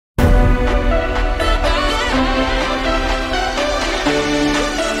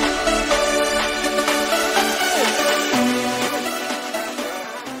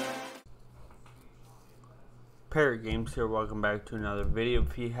Games here. Welcome back to another video.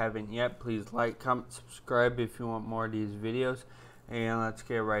 If you haven't yet, please like, comment, subscribe if you want more of these videos. And let's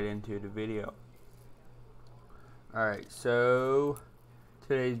get right into the video. Alright, so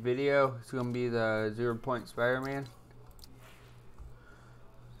today's video is going to be the 0 Point Spider-Man.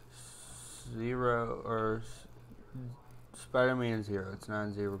 Spider-Man 0. It's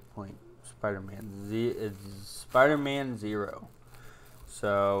not 0 Point Spider-Man. It's Spider-Man 0.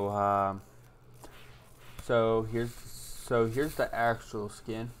 So here's the actual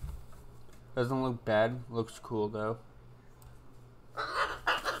skin. Doesn't look bad. Looks cool though.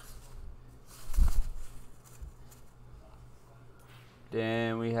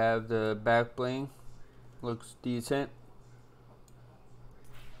 Then we have the back bling. Looks decent.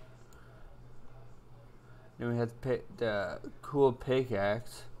 Then we have the cool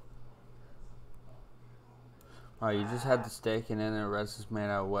pickaxe. Oh, you just had the stick and then the rest is made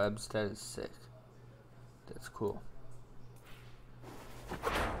out of webs. That is sick. That's cool.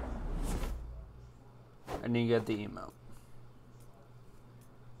 And then you get the emote.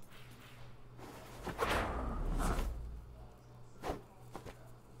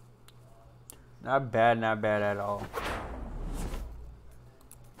 Not bad at all.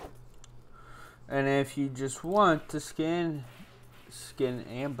 And if you just want the skin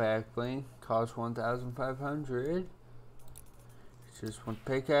and back bling, costs 1,500. Just one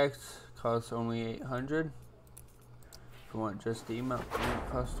pickaxe, costs only 800. If you want just the emote,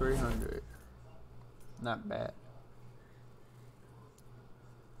 it costs 300. Not bad.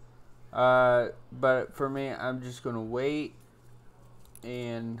 But for me, I'm just gonna wait,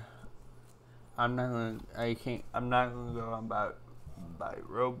 and I'm not gonna go about buy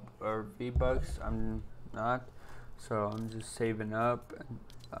rope or V-Bucks. I'm not. So I'm just saving up and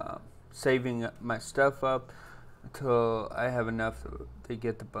saving my stuff up until I have enough to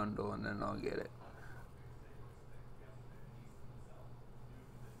get the bundle, and then I'll get it.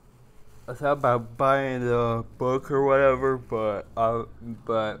 I thought about buying the book or whatever, but I'm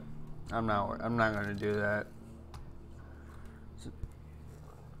not gonna do that.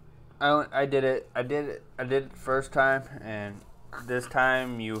 I did it first time, and this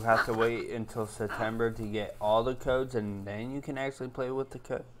time you have to wait until September to get all the codes, and then you can actually play with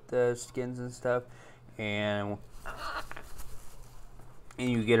the skins and stuff, and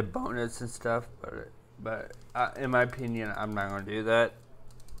you get a bonus and stuff. But in my opinion, I'm not gonna do that.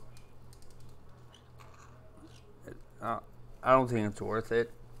 I don't think it's worth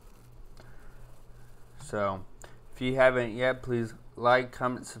it. So if you haven't yet, please like,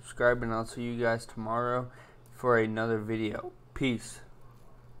 comment, subscribe, and I'll see you guys tomorrow for another video. Peace.